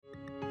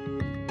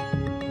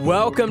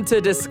Welcome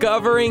to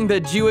Discovering the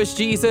Jewish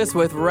Jesus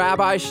with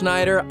Rabbi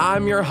Schneider.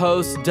 I'm your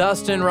host,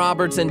 Dustin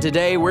Roberts, and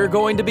today we're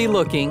going to be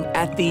looking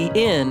at the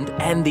end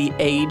and the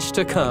age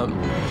to come.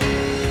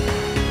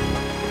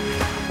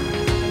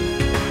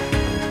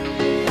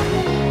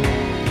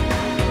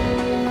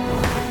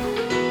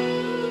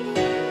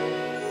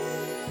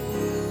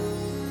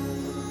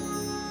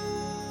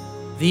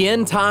 The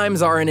end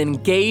times are an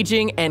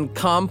engaging and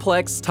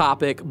complex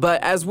topic,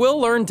 but as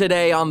we'll learn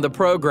today on the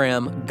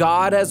program,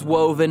 God has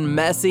woven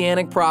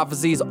messianic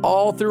prophecies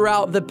all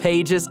throughout the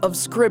pages of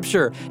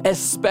Scripture,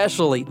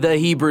 especially the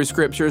Hebrew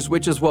Scriptures,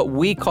 which is what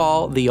we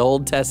call the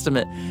Old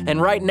Testament. And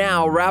right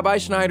now, Rabbi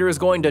Schneider is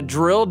going to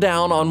drill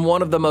down on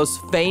one of the most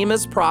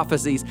famous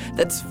prophecies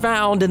that's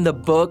found in the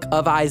book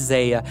of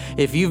Isaiah.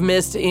 If you've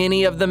missed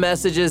any of the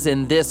messages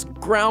in this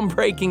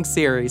groundbreaking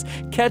series,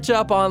 catch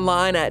up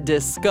online at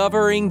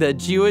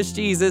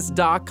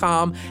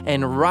discoveringthejewishjesus.com.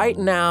 And right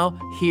now,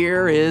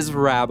 here is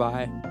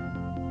Rabbi.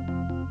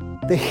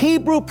 The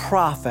Hebrew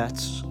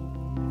prophets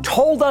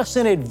told us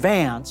in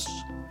advance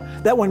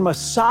that when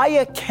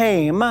Messiah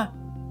came,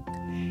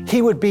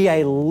 he would be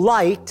a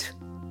light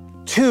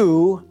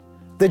to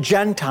the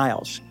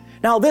Gentiles.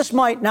 Now, this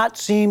might not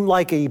seem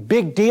like a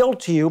big deal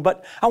to you,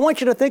 but I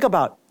want you to think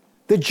about it.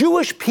 The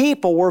Jewish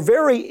people were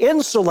very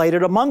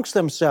insulated amongst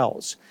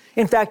themselves.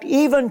 In fact,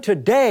 even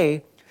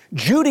today,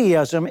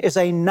 Judaism is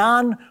a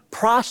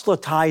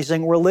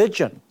non-proselytizing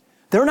religion.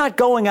 They're not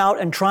going out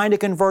and trying to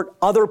convert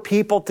other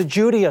people to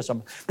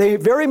Judaism. They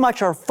very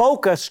much are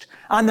focused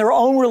on their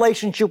own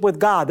relationship with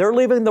God. They're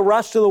leaving the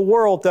rest of the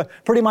world to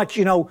pretty much,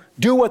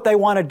 do what they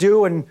want to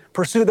do and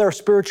pursue their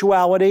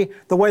spirituality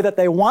the way that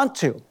they want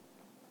to.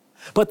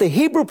 But the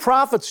Hebrew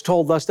prophets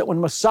told us that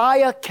when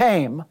Messiah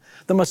came,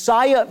 the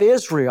Messiah of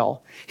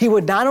Israel, he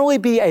would not only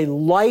be a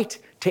light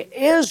to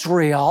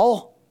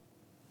Israel,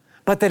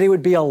 but that he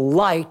would be a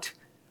light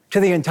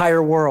to the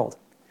entire world.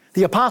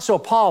 The Apostle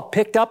Paul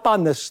picked up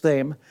on this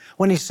theme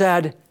when he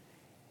said,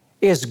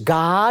 "Is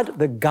God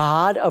the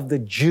God of the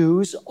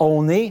Jews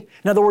only?"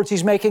 In other words,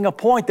 he's making a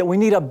point that we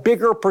need a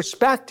bigger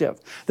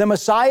perspective. The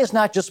Messiah is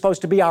not just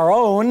supposed to be our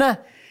own.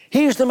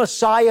 He's the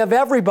Messiah of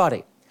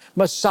everybody.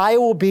 Messiah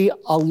will be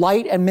a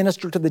light and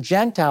minister to the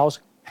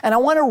Gentiles. And I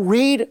want to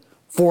read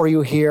for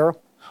you here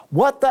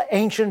what the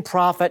ancient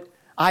prophet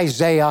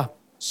Isaiah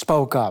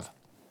spoke of.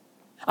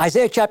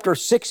 Isaiah chapter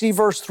 60,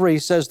 verse 3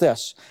 says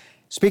this,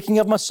 speaking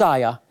of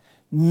Messiah,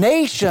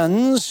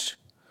 "Nations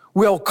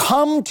will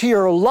come to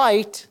your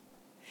light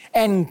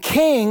and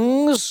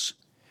kings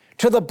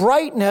to the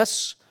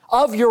brightness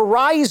of your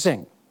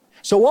rising."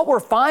 So what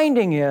we're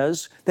finding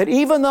is that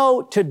even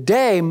though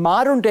today,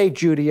 modern day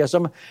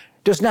Judaism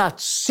does not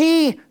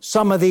see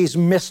some of these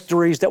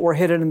mysteries that were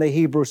hidden in the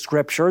Hebrew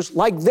Scriptures,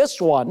 like this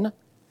one,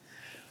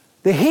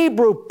 the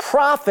Hebrew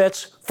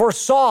prophets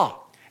foresaw.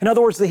 In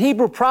other words, the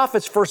Hebrew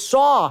prophets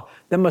foresaw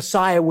the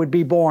Messiah would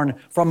be born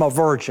from a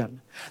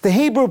virgin. The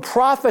Hebrew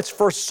prophets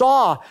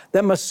foresaw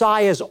that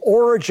Messiah's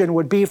origin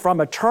would be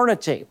from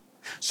eternity.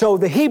 So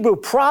the Hebrew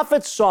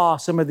prophets saw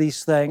some of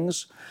these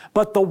things,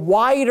 but the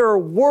wider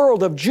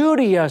world of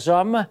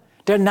Judaism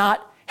did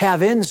not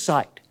have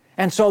insight.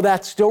 And so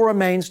that still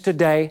remains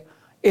today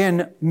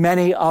in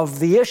many of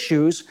the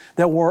issues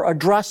that we're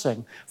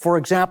addressing. For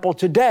example,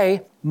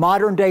 today,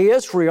 modern day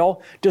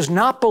Israel does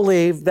not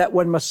believe that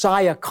when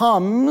Messiah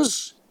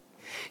comes,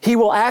 he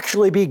will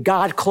actually be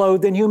God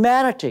clothed in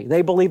humanity.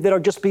 They believe that it'll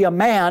just be a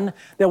man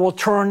that will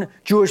turn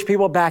Jewish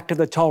people back to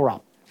the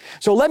Torah.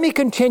 So let me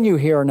continue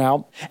here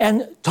now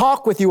and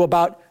talk with you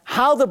about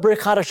how the Brit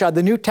Hadashah,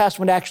 the New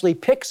Testament, actually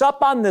picks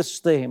up on this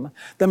theme,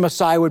 the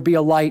Messiah would be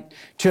a light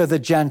to the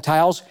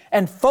Gentiles,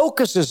 and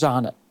focuses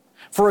on it.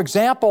 For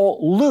example,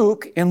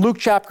 Luke, in Luke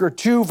chapter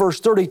 2, verse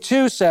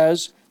 32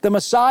 says, "The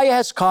Messiah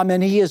has come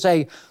and he is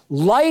a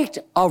light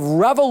of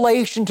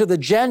revelation to the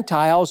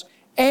Gentiles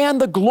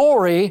and the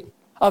glory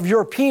of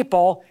your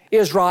people,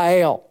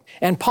 Israel."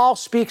 And Paul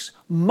speaks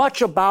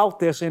much about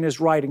this in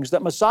his writings,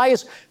 that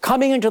Messiah's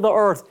coming into the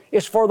earth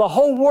is for the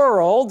whole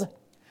world,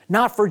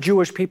 not for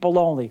Jewish people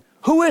only.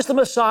 Who is the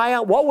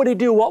Messiah? What would he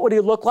do? What would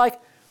he look like?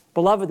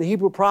 Beloved, the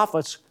Hebrew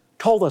prophets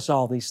told us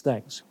all these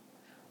things.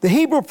 The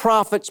Hebrew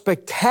prophet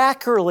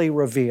spectacularly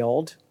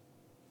revealed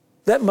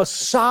that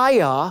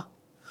Messiah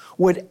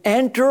would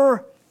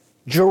enter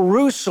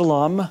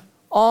Jerusalem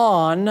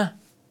on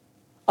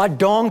a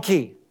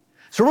donkey.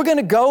 So we're going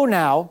to go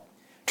now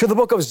to the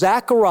book of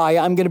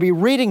Zechariah. I'm going to be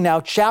reading now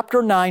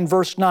chapter 9,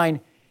 verse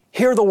 9.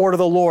 Hear the word of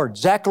the Lord.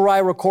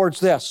 Zechariah records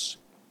this.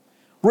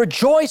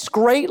 "Rejoice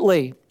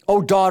greatly,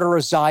 O daughter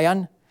of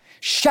Zion.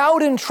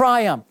 Shout in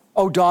triumph,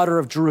 O daughter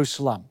of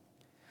Jerusalem.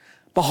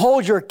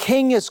 Behold, your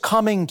king is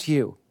coming to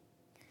you.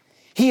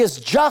 He is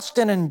just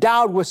and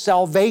endowed with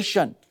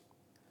salvation,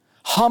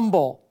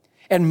 humble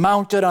and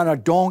mounted on a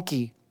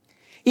donkey,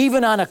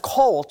 even on a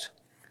colt,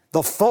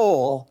 the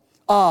foal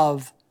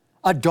of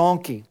a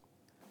donkey."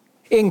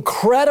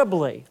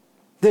 Incredibly,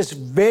 this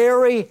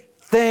very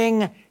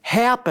thing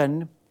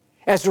happened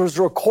as it was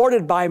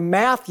recorded by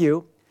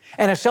Matthew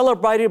and is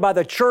celebrated by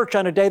the church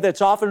on a day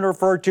that's often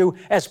referred to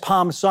as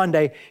Palm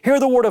Sunday. Hear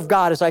the word of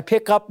God as I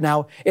pick up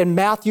now in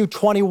Matthew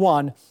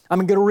 21. I'm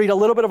going to read a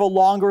little bit of a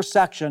longer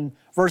section,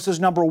 verses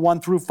number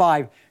 1 through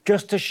 5,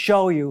 just to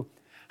show you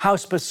how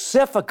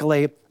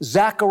specifically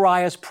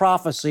Zechariah's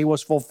prophecy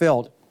was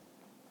fulfilled.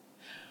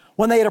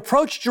 When they had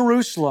approached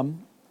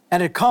Jerusalem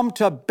and had come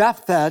to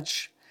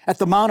Bethphage at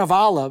the Mount of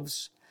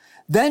Olives,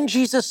 then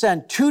Jesus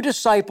sent 2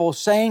 disciples,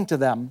 saying to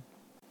them,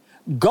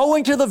 "Go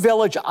into the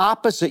village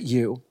opposite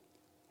you,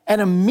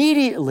 and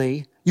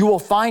immediately you will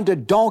find a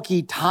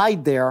donkey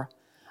tied there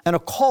and a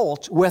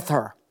colt with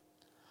her.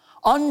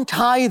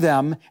 Untie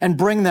them and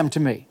bring them to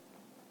me.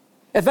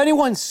 If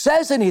anyone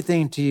says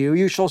anything to you,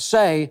 you shall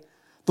say,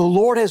 'The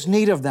Lord has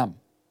need of them,'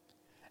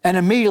 and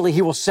immediately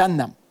he will send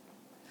them."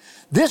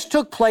 This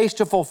took place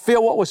to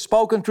fulfill what was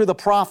spoken through the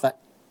prophet.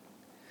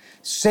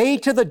 "Say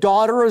to the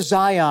daughter of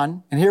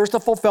Zion," and here's the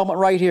fulfillment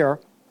right here,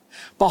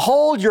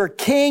 "Behold, your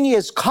king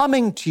is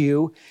coming to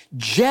you,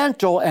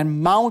 gentle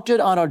and mounted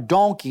on a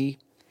donkey,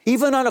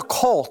 even on a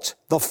colt,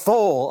 the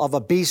foal of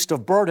a beast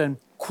of burden,"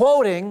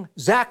 quoting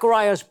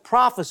Zechariah's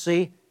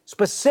prophecy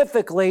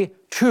specifically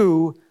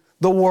to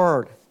the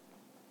word.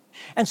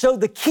 And so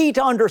the key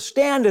to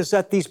understand is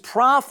that these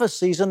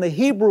prophecies in the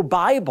Hebrew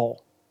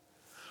Bible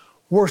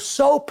were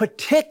so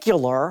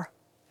particular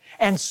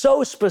and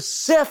so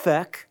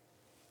specific,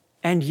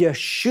 and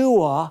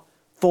Yeshua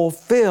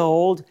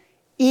fulfilled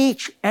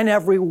each and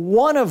every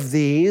one of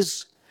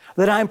these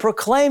that I'm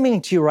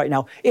proclaiming to you right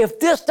now. If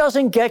this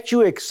doesn't get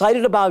you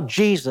excited about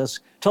Jesus,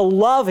 to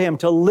love him,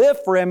 to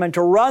live for him, and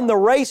to run the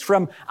race for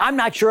him, I'm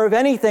not sure if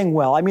anything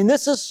will. I mean,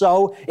 this is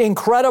so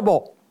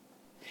incredible.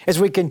 As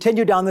we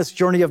continue down this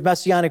journey of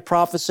Messianic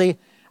prophecy,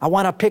 I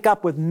want to pick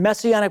up with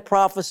Messianic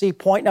prophecy,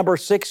 point number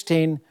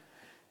 16.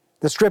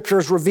 The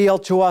scriptures reveal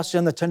to us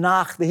in the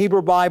Tanakh, the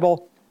Hebrew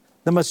Bible,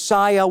 the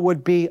Messiah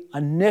would be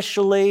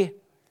initially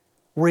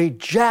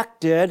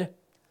rejected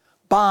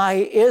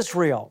by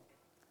Israel.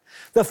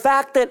 The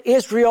fact that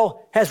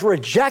Israel has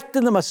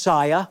rejected the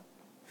Messiah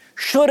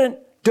shouldn't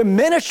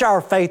diminish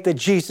our faith that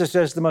Jesus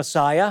is the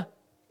Messiah.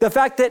 The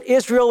fact that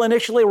Israel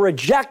initially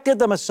rejected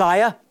the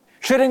Messiah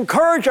should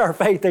encourage our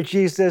faith that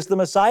Jesus is the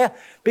Messiah,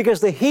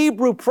 because the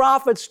Hebrew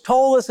prophets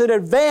told us in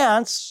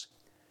advance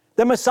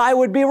the Messiah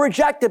would be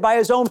rejected by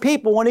his own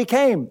people when he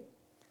came.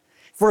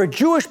 For a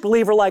Jewish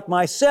believer like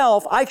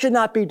myself, I should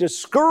not be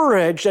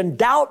discouraged and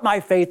doubt my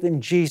faith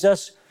in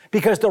Jesus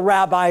because the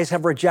rabbis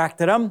have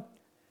rejected him.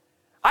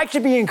 I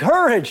should be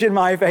encouraged in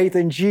my faith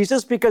in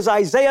Jesus because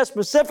Isaiah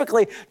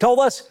specifically told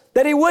us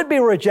that he would be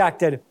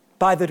rejected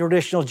by the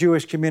traditional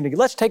Jewish community.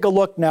 Let's take a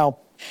look now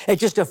at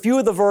just a few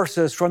of the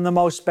verses from the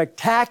most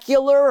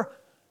spectacular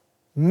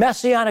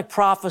messianic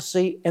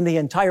prophecy in the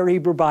entire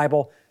Hebrew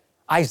Bible,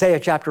 Isaiah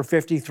chapter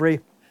 53.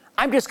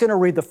 I'm just going to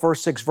read the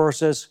first 6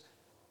 verses.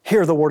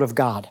 Hear the word of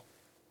God.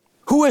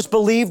 "Who has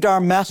believed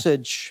our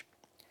message,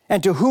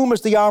 and to whom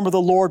has the arm of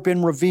the Lord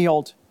been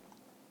revealed?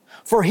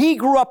 For he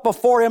grew up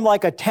before him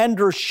like a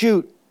tender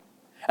shoot,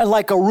 and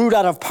like a root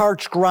out of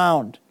parched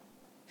ground.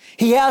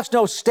 He has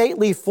no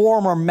stately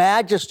form or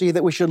majesty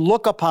that we should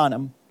look upon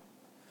him,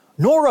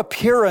 nor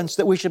appearance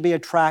that we should be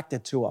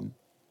attracted to him.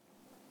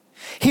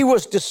 He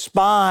was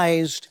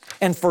despised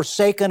and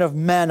forsaken of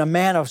men, a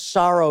man of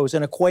sorrows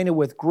and acquainted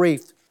with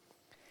grief.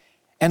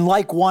 And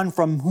like one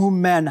from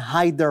whom men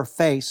hide their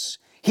face,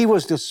 he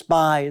was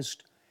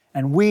despised,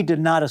 and we did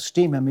not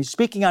esteem him." He's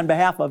speaking on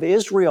behalf of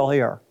Israel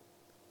here.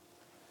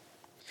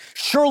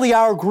 "Surely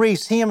our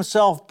griefs he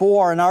himself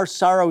bore, and our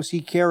sorrows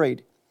he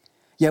carried.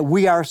 Yet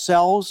we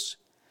ourselves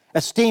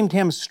esteemed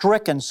him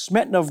stricken,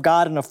 smitten of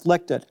God, and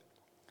afflicted.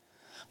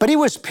 But he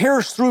was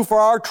pierced through for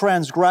our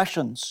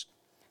transgressions.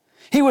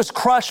 He was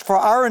crushed for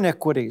our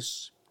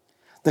iniquities.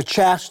 The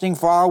chastening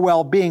for our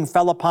well-being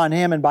fell upon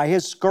him, and by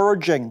his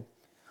scourging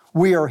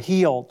we are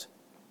healed.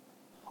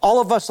 All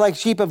of us like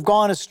sheep have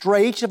gone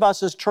astray. Each of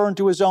us has turned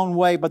to his own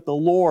way, but the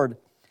Lord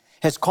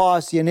has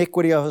caused the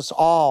iniquity of us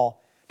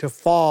all to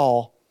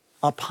fall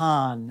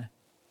upon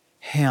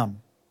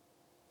him."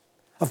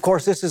 Of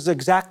course, this is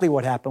exactly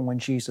what happened when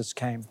Jesus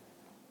came.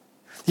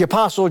 The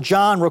Apostle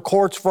John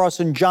records for us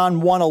in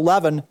John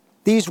 1:11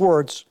 these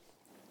words,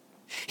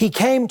 "He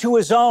came to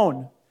his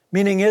own,"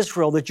 meaning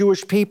Israel, the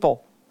Jewish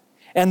people,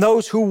 "and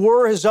those who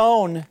were his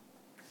own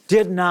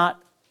did not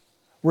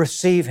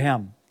receive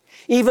him."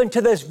 Even to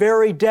this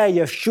very day,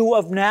 Yeshua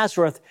of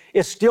Nazareth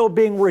is still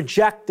being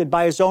rejected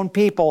by his own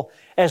people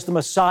as the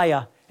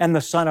Messiah and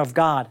the Son of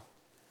God.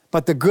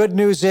 But the good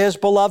news is,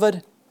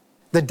 beloved,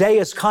 the day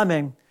is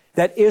coming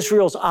that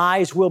Israel's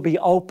eyes will be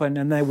open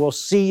and they will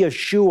see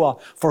Yeshua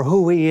for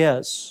who he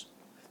is.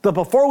 But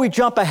before we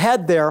jump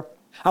ahead there,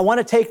 I want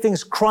to take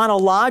things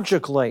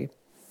chronologically.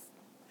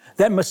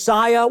 That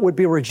Messiah would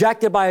be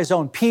rejected by his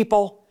own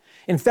people.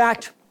 In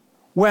fact,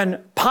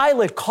 when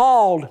Pilate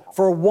called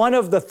for one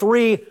of the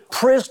 3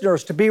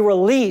 prisoners to be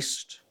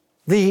released,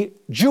 the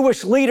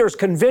Jewish leaders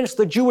convinced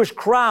the Jewish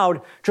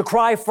crowd to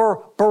cry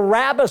for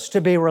Barabbas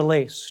to be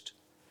released.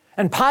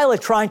 And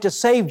Pilate, trying to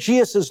save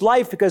Jesus'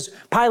 life because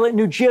Pilate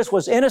knew Jesus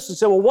was innocent,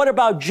 said, "Well, what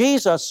about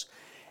Jesus?"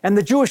 And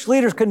the Jewish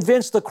leaders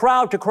convinced the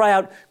crowd to cry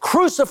out,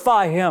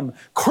 "Crucify him,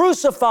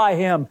 crucify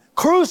him,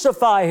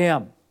 crucify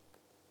him."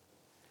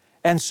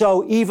 And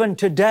so even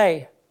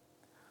today,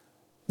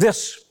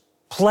 this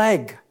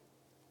plague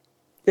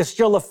is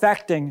still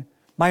affecting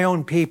my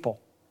own people.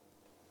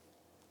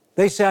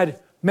 They said,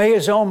 "May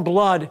his own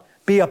blood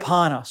be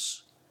upon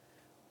us."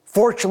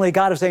 Fortunately,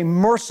 God is a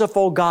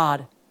merciful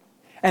God,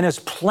 and his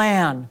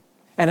plan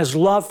and his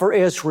love for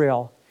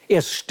Israel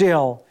is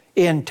still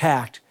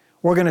intact.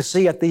 We're going to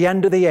see at the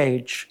end of the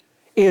age,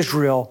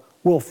 Israel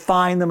will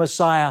find the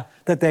Messiah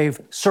that they've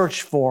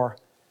searched for.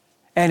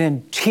 And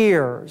in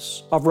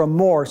tears of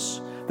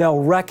remorse, they'll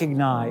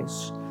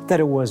recognize that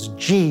it was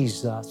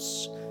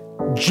Jesus,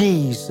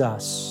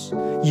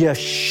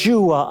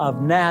 Yeshua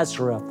of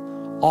Nazareth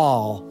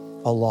all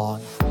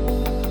along.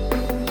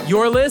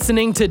 You're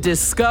listening to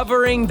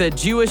Discovering the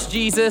Jewish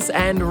Jesus,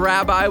 and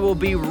Rabbi will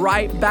be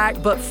right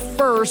back. But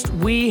first,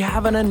 we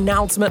have an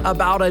announcement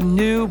about a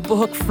new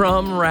book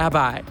from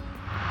Rabbi.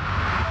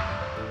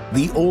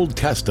 The Old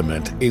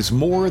Testament is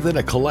more than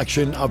a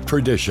collection of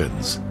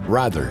traditions.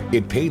 Rather,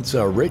 it paints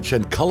a rich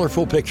and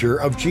colorful picture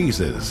of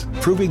Jesus,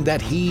 proving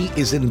that he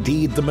is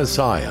indeed the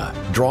Messiah,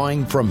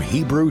 drawing from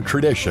Hebrew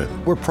tradition,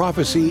 where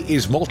prophecy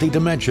is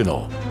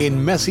multidimensional.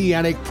 In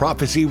Messianic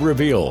Prophecy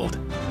Revealed,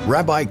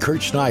 Rabbi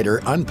Kurt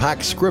Schneider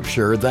unpacks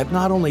Scripture that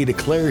not only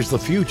declares the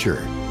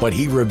future, but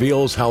he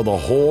reveals how the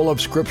whole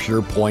of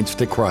Scripture points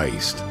to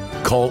Christ.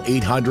 Call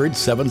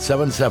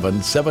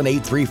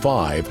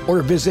 800-777-7835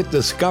 or visit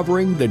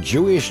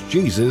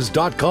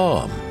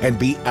discoveringthejewishjesus.com and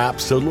be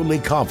absolutely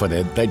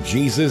confident that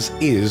Jesus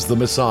is the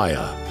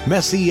Messiah.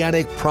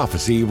 Messianic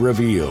Prophecy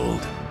Revealed.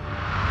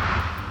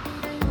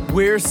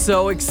 We're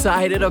so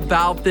excited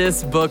about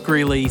this book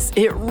release.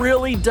 It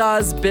really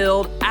does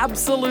build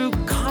absolute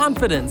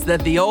confidence that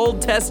the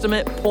Old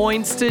Testament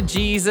points to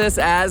Jesus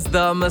as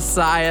the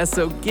Messiah.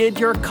 So get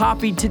your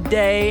copy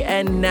today.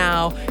 And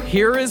now,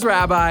 here is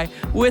Rabbi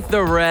with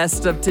the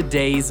rest of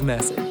today's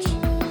message.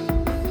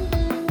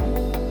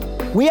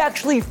 We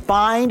actually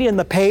find in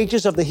the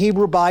pages of the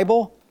Hebrew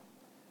Bible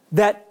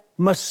that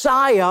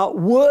Messiah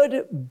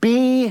would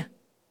be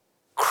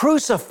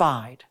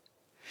crucified.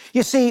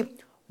 You see,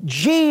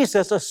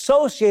 Jesus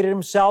associated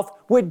himself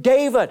with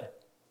David.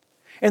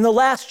 In the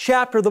last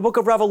chapter of the book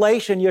of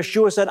Revelation,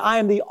 Yeshua said, "I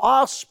am the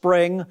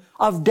offspring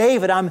of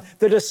David. I'm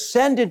the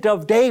descendant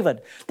of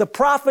David." The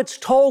prophets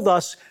told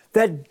us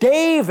that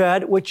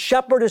David would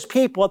shepherd his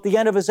people at the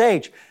end of his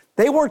age.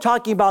 They weren't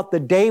talking about the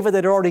David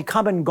that had already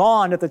come and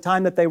gone at the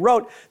time that they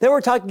wrote. They were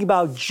talking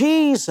about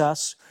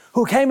Jesus,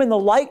 who came in the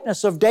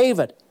likeness of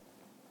David.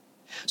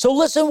 So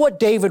listen what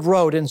David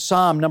wrote in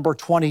Psalm number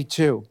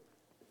 22.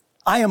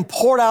 "I am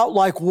poured out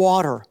like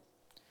water,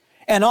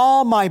 and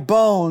all my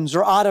bones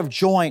are out of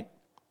joint.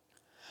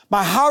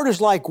 My heart is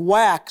like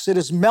wax, it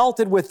is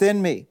melted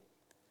within me.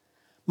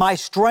 My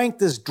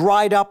strength is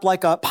dried up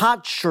like a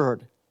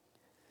potsherd,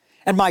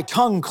 and my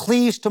tongue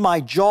cleaves to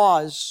my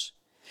jaws,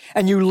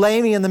 and you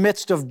lay me in the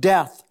midst of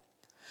death.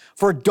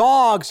 For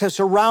dogs have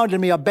surrounded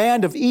me, a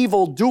band of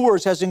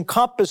evildoers has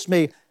encompassed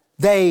me.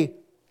 They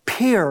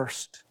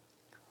pierced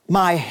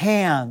my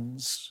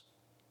hands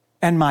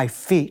and my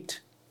feet."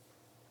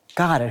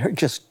 God, it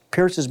just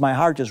pierces my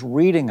heart just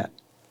reading it.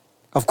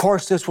 Of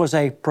course, this was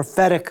a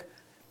prophetic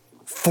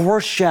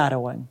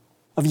foreshadowing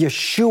of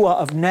Yeshua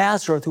of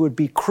Nazareth, who would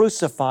be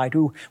crucified,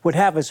 who would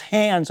have his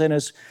hands and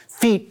his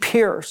feet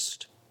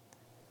pierced.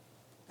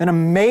 An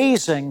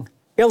amazing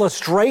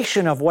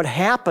illustration of what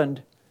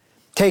happened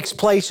takes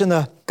place in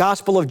the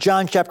Gospel of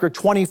John, chapter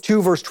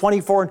 22, verse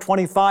 24 and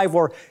 25,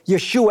 where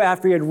Yeshua,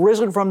 after he had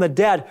risen from the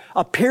dead,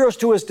 appears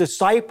to his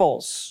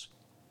disciples.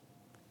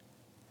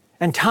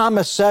 And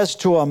Thomas says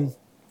to him,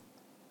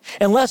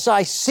 "Unless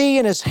I see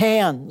in his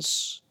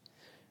hands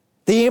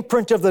the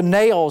imprint of the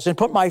nails, and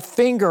put my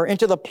finger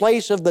into the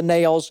place of the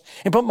nails,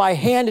 and put my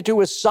hand into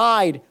his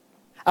side,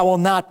 I will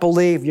not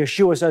believe."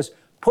 Yeshua says,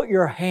 "Put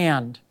your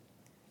hand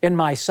in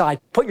my side.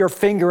 Put your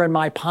finger in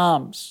my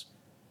palms.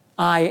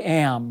 I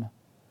am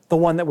the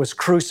one that was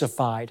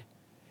crucified.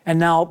 And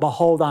now,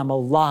 behold, I'm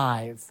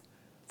alive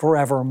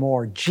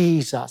forevermore."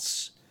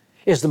 Jesus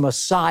is the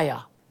Messiah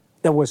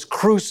that was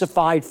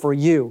crucified for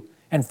you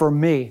and for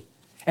me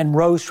and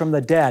rose from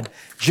the dead,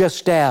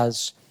 just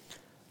as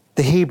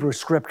the Hebrew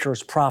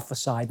Scriptures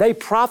prophesied. They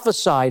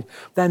prophesied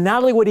that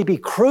not only would he be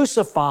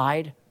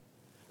crucified,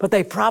 but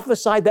they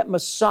prophesied that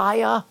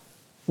Messiah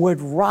would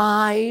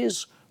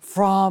rise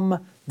from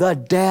the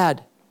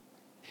dead.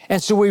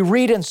 And so we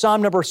read in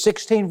Psalm number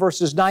 16,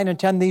 verses 9 and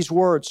 10, these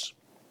words.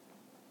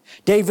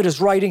 David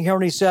is writing here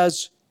and he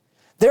says,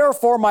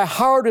 "Therefore my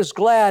heart is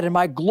glad and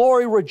my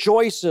glory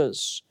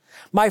rejoices.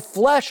 My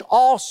flesh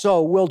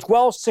also will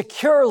dwell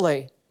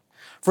securely,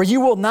 for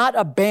you will not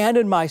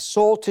abandon my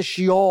soul to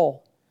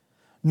Sheol,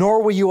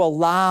 nor will you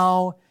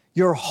allow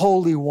your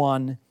Holy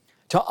One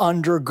to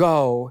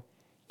undergo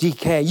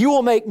decay. You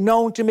will make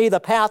known to me the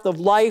path of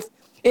life.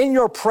 In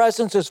your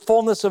presence is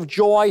fullness of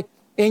joy.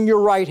 In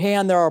your right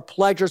hand there are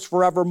pleasures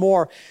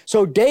forevermore."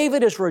 So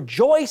David is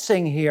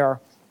rejoicing here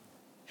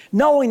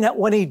knowing that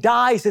when he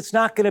dies, it's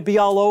not going to be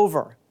all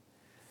over,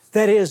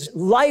 that his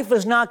life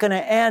is not going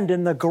to end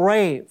in the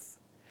grave.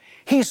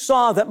 He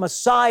saw that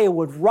Messiah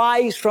would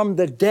rise from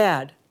the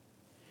dead,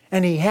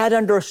 and he had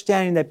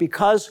understanding that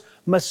because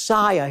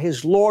Messiah,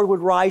 his Lord,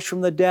 would rise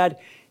from the dead,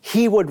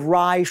 he would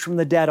rise from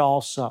the dead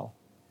also.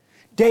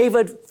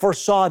 David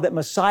foresaw that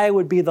Messiah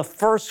would be the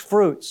first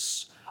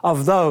fruits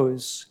of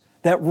those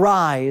that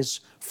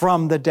rise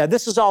from the dead.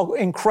 This is all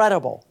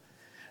incredible,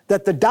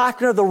 that the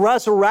doctrine of the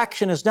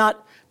resurrection is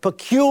not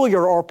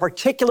peculiar or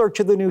particular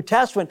to the New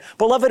Testament.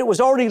 Beloved, it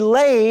was already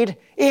laid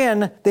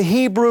in the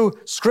Hebrew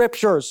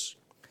Scriptures.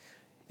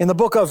 In the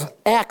book of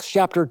Acts,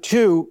 chapter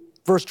 2,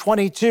 verse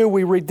 22,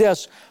 we read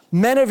this: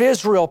 "Men of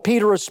Israel,"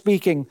 Peter is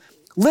speaking,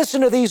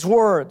 "listen to these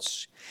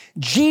words.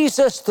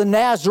 Jesus the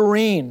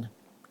Nazarene,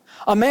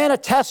 a man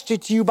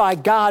attested to you by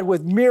God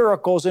with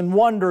miracles and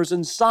wonders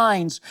and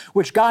signs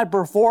which God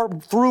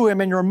performed through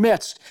him in your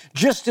midst,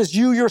 just as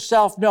you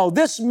yourself know.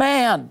 This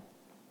man,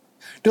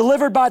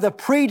 delivered by the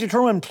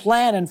predetermined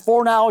plan and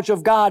foreknowledge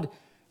of God,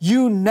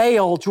 you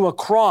nailed to a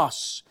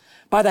cross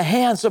by the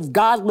hands of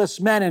godless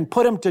men and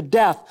put him to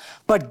death.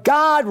 But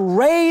God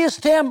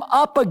raised him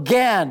up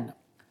again,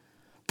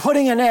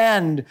 putting an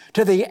end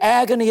to the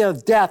agony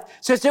of death,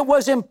 since it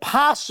was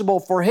impossible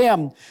for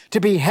him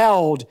to be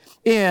held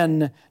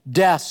in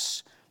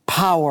death's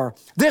power."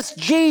 This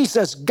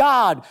Jesus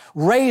God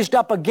raised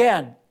up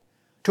again,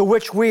 to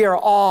which we are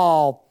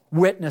all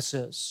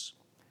witnesses.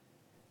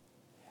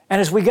 And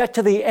as we get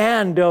to the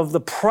end of the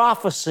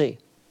prophecy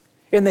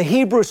in the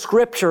Hebrew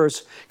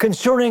Scriptures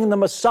concerning the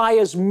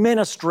Messiah's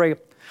ministry,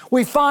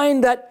 we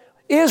find that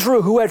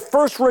Israel, who had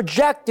first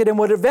rejected him,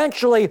 would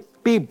eventually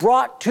be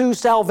brought to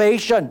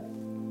salvation.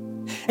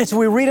 And so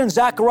we read in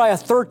Zechariah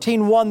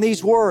 13:1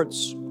 these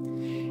words: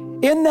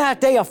 "In that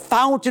day a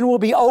fountain will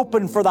be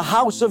opened for the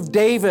house of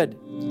David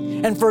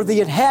and for the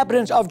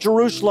inhabitants of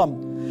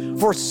Jerusalem,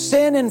 for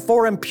sin and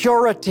for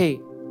impurity."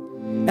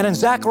 And in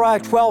Zechariah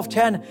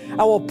 12:10,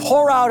 "I will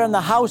pour out on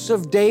the house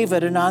of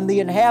David and on the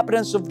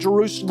inhabitants of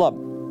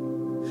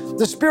Jerusalem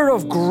the spirit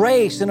of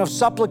grace and of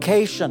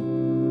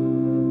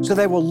supplication, so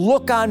they will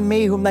look on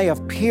me whom they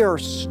have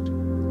pierced,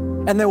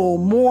 and they will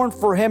mourn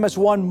for him as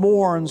one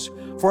mourns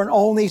for an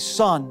only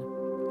son,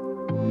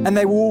 and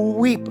they will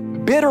weep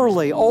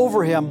bitterly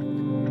over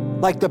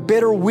him like the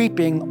bitter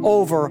weeping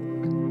over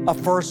a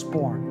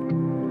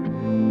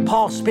firstborn."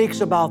 Paul speaks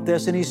about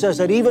this, and he says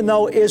that even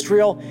though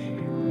Israel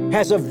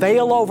has a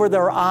veil over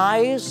their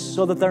eyes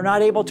so that they're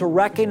not able to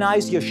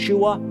recognize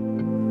Yeshua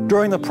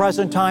during the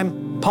present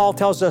time, Paul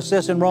tells us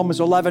this in Romans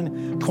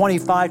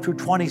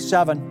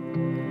 11:25-27.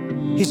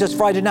 He says,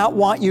 "For I did not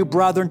want you,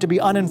 brethren, to be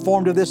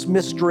uninformed of this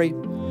mystery,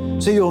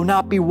 so you will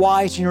not be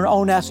wise in your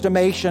own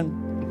estimation,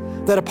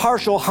 that a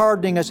partial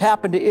hardening has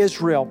happened to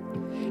Israel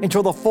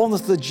until the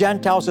fullness of the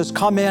Gentiles has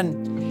come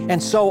in,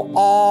 and so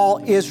all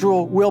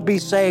Israel will be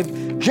saved.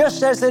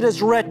 Just as it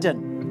is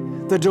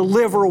written, the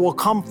deliverer will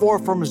come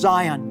forth from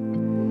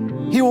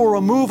Zion. He will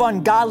remove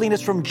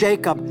ungodliness from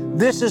Jacob.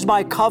 This is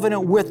my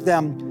covenant with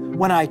them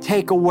when I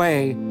take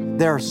away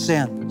their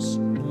sins."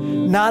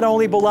 Not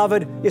only,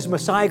 beloved, is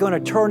Messiah going to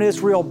turn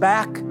Israel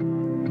back,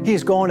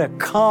 he's going to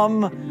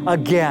come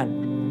again.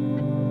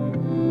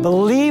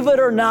 Believe it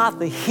or not,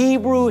 the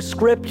Hebrew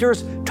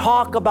Scriptures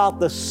talk about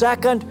the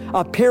second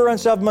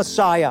appearance of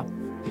Messiah.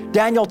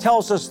 Daniel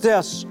tells us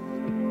this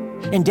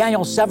in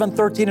Daniel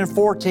 7:13 and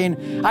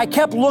 14, "I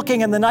kept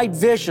looking in the night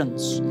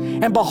visions,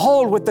 and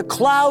behold, with the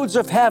clouds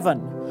of heaven,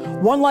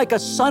 one like a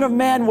son of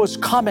man was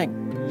coming.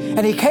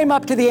 And he came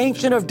up to the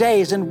Ancient of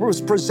Days and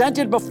was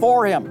presented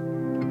before him.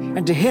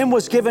 And to him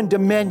was given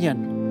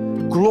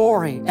dominion,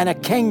 glory, and a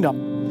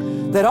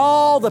kingdom, that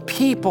all the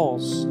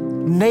peoples,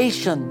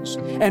 nations,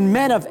 and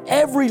men of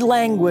every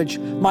language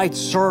might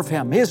serve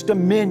him. His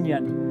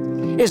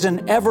dominion is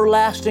an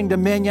everlasting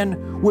dominion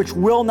which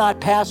will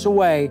not pass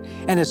away,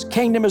 and his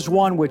kingdom is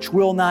one which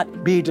will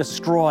not be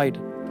destroyed."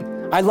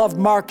 I love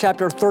Mark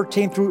chapter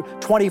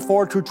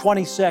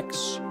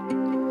 13:24-26.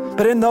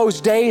 "But in those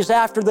days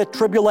after the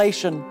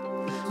tribulation,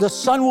 the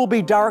sun will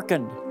be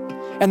darkened,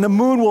 and the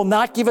moon will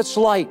not give its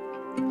light,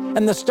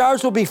 and the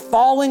stars will be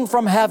falling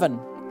from heaven,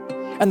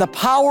 and the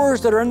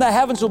powers that are in the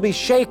heavens will be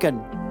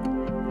shaken.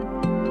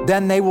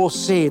 Then they will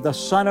see the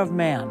Son of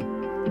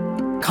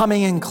Man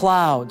coming in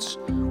clouds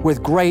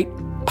with great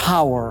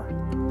power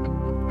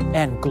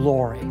and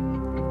glory."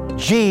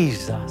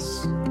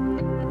 Jesus.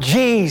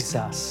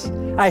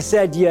 I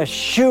said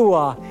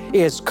Yeshua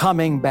is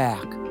coming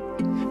back.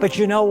 But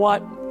you know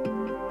what?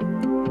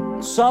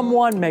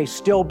 Someone may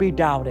still be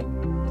doubting.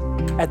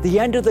 At the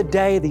end of the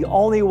day, the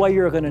only way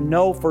you're going to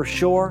know for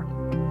sure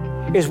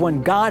is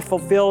when God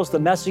fulfills the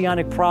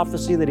messianic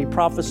prophecy that he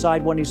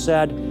prophesied when he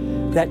said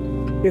that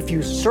if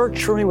you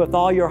search for me with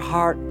all your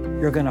heart,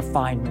 you're going to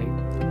find me.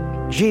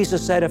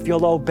 Jesus said, if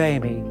you'll obey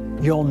me,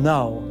 you'll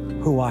know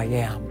who I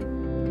am.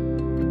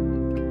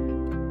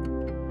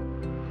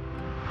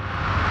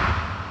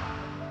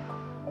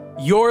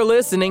 You're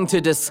listening to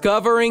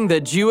Discovering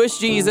the Jewish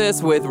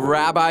Jesus with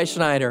Rabbi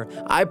Schneider.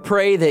 I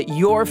pray that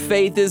your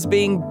faith is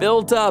being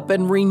built up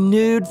and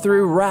renewed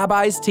through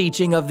Rabbi's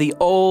teaching of the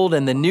Old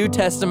and the New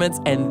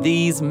Testaments and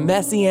these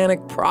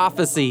messianic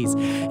prophecies.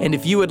 And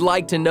if you would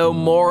like to know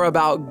more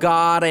about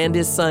God and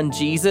His Son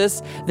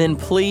Jesus, then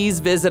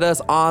please visit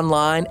us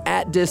online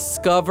at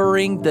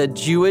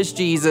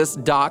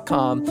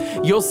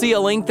discoveringthejewishjesus.com. You'll see a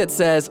link that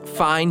says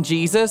Find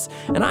Jesus,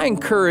 and I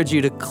encourage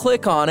you to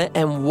click on it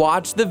and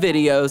watch the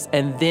videos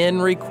and then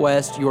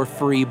request your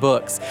free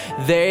books.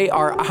 They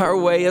are our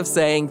way of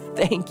saying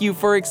thank you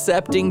for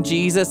accepting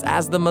Jesus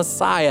as the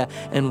Messiah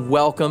and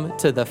welcome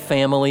to the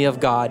family of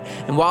God.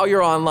 And while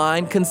you're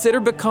online, consider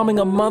becoming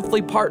a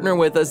monthly partner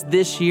with us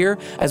this year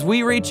as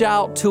we reach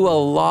out to a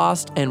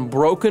lost and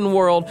broken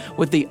world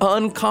with the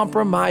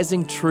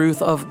uncompromising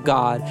truth of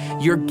God.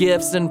 Your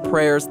gifts and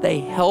prayers, they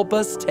help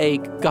us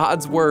take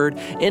God's word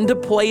into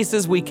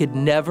places we could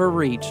never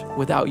reach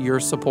without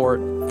your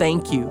support.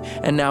 Thank you.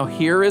 And now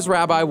here is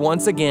Rabbi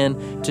once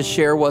again to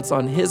share what's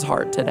on his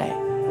heart today.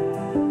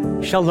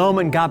 Shalom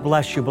and God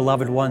bless you,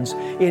 beloved ones.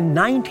 In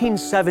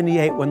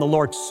 1978, when the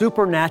Lord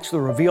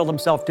supernaturally revealed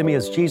Himself to me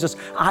as Jesus,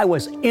 I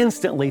was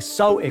instantly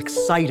so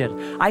excited.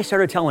 I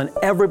started telling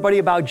everybody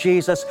about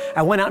Jesus.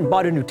 I went out and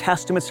bought a New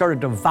Testament, started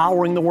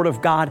devouring the Word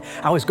of God.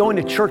 I was going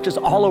to churches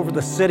all over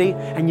the city.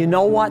 And you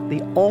know what?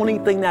 The only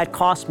thing that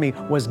cost me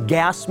was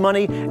gas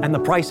money and the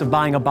price of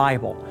buying a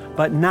Bible.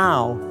 But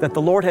now that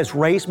the Lord has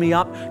raised me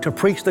up to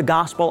preach the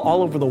gospel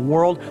all over the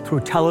world through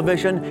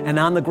television and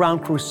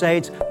on-the-ground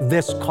crusades,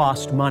 this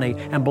cost money.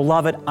 And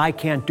beloved, I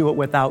can't do it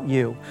without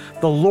you.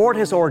 The Lord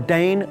has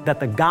ordained that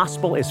the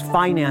gospel is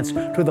financed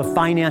through the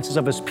finances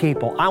of His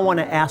people. I want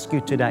to ask you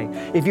today,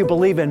 if you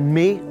believe in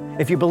me,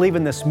 if you believe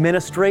in this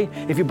ministry,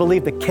 if you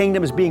believe the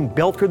kingdom is being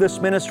built through this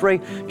ministry,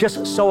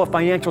 just sow a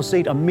financial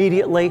seed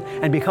immediately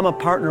and become a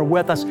partner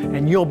with us,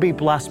 and you'll be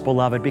blessed,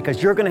 beloved,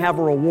 because you're going to have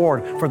a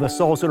reward for the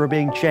souls that are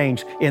being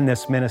changed in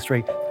this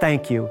ministry.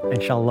 Thank you,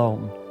 and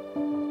shalom.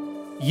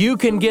 You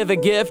can give a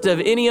gift of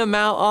any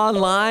amount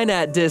online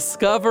at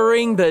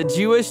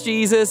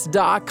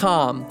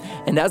discoveringthejewishjesus.com.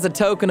 And as a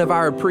token of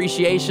our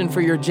appreciation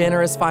for your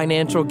generous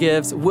financial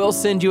gifts, we'll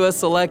send you a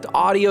select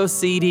audio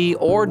CD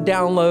or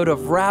download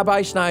of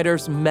Rabbi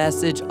Schneider's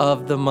Message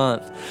of the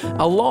Month,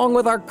 along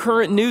with our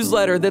current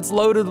newsletter that's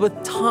loaded with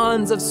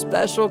tons of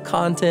special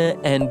content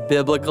and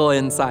biblical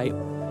insight.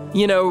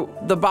 You know,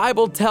 the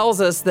Bible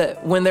tells us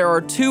that when there are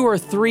 2 or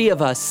 3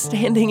 of us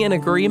standing in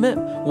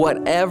agreement,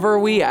 whatever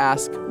we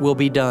ask will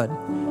be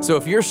done. So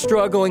if you're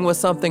struggling with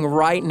something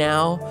right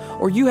now,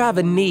 or you have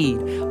a need,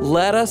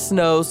 let us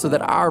know so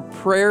that our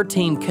prayer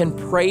team can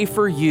pray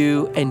for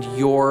you and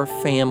your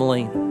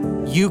family.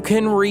 You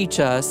can reach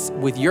us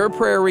with your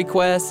prayer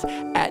requests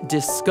at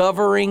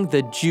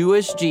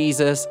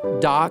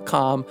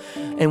discoveringthejewishjesus.com,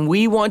 and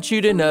we want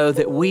you to know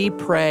that we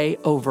pray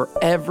over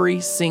every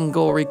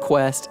single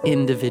request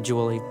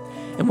individually.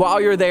 And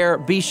while you're there,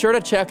 be sure to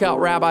check out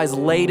Rabbi's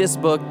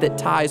latest book that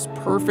ties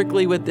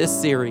perfectly with this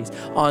series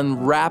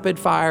on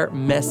rapid-fire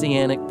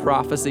Messianic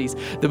prophecies.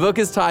 The book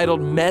is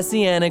titled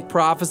Messianic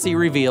Prophecy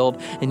Revealed,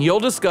 and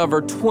you'll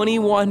discover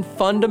 21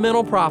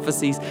 fundamental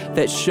prophecies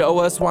that show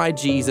us why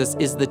Jesus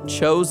is the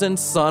chosen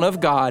Son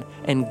of God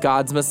and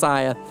God's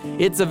Messiah.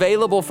 It's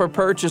available for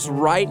purchase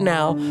right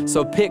now,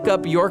 so pick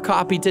up your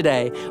copy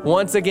today.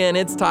 Once again,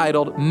 it's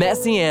titled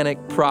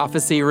Messianic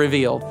Prophecy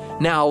Revealed.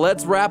 Now,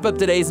 let's wrap up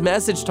today's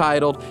message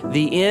titled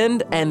The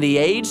End and the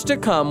Age to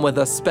Come with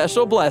a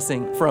special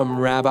blessing from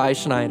Rabbi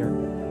Schneider.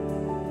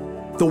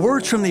 The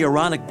words from the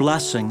Aaronic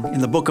blessing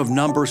in the book of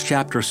Numbers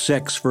chapter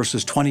 6,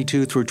 verses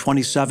 22 through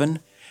 27,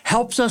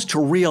 helps us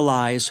to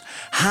realize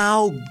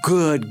how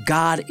good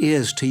God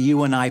is to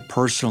you and I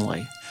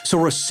personally. So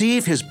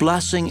receive His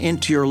blessing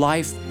into your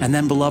life, and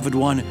then, beloved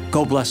one,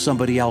 go bless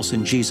somebody else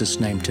in Jesus'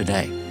 name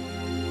today.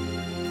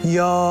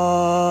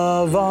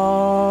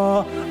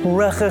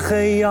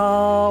 Yavarechecha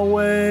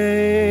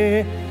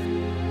Yahweh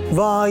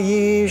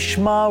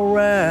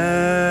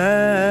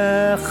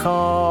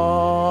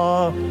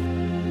vayishmarecha.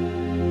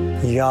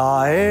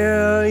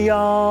 Ya'er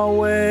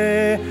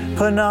Yahweh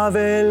panav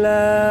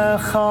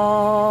elecha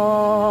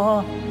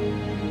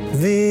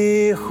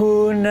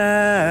vichunecha.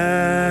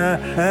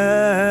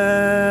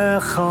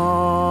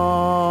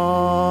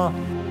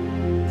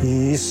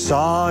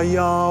 Yisa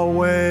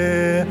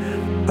Yahweh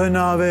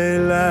panav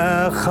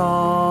elecha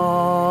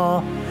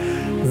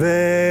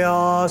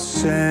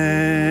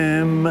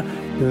ve'asem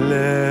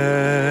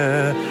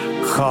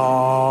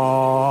lecha.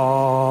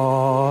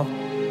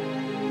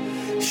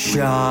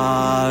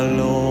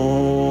 Shalom.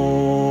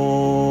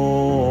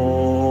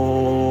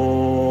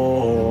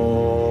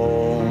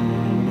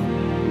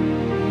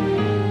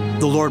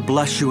 The Lord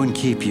bless you and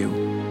keep you.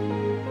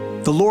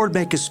 The Lord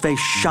make His face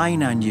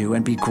shine on you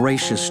and be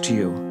gracious to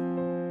you.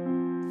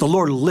 The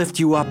Lord lift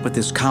you up with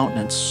His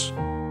countenance,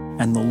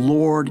 and the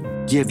Lord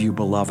give you,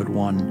 beloved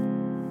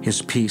one,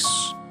 His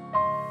peace.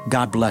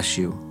 God bless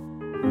you,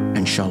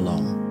 and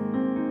shalom.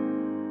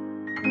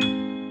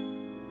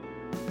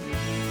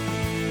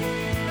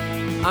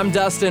 I'm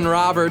Dustin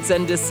Roberts,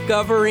 and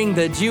Discovering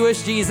the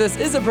Jewish Jesus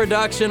is a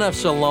production of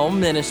Shalom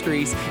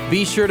Ministries.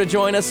 Be sure to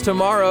join us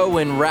tomorrow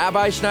when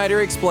Rabbi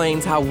Schneider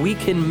explains how we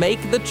can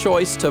make the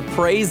choice to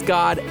praise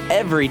God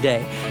every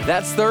day.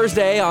 That's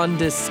Thursday on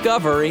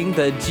Discovering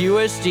the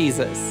Jewish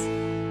Jesus.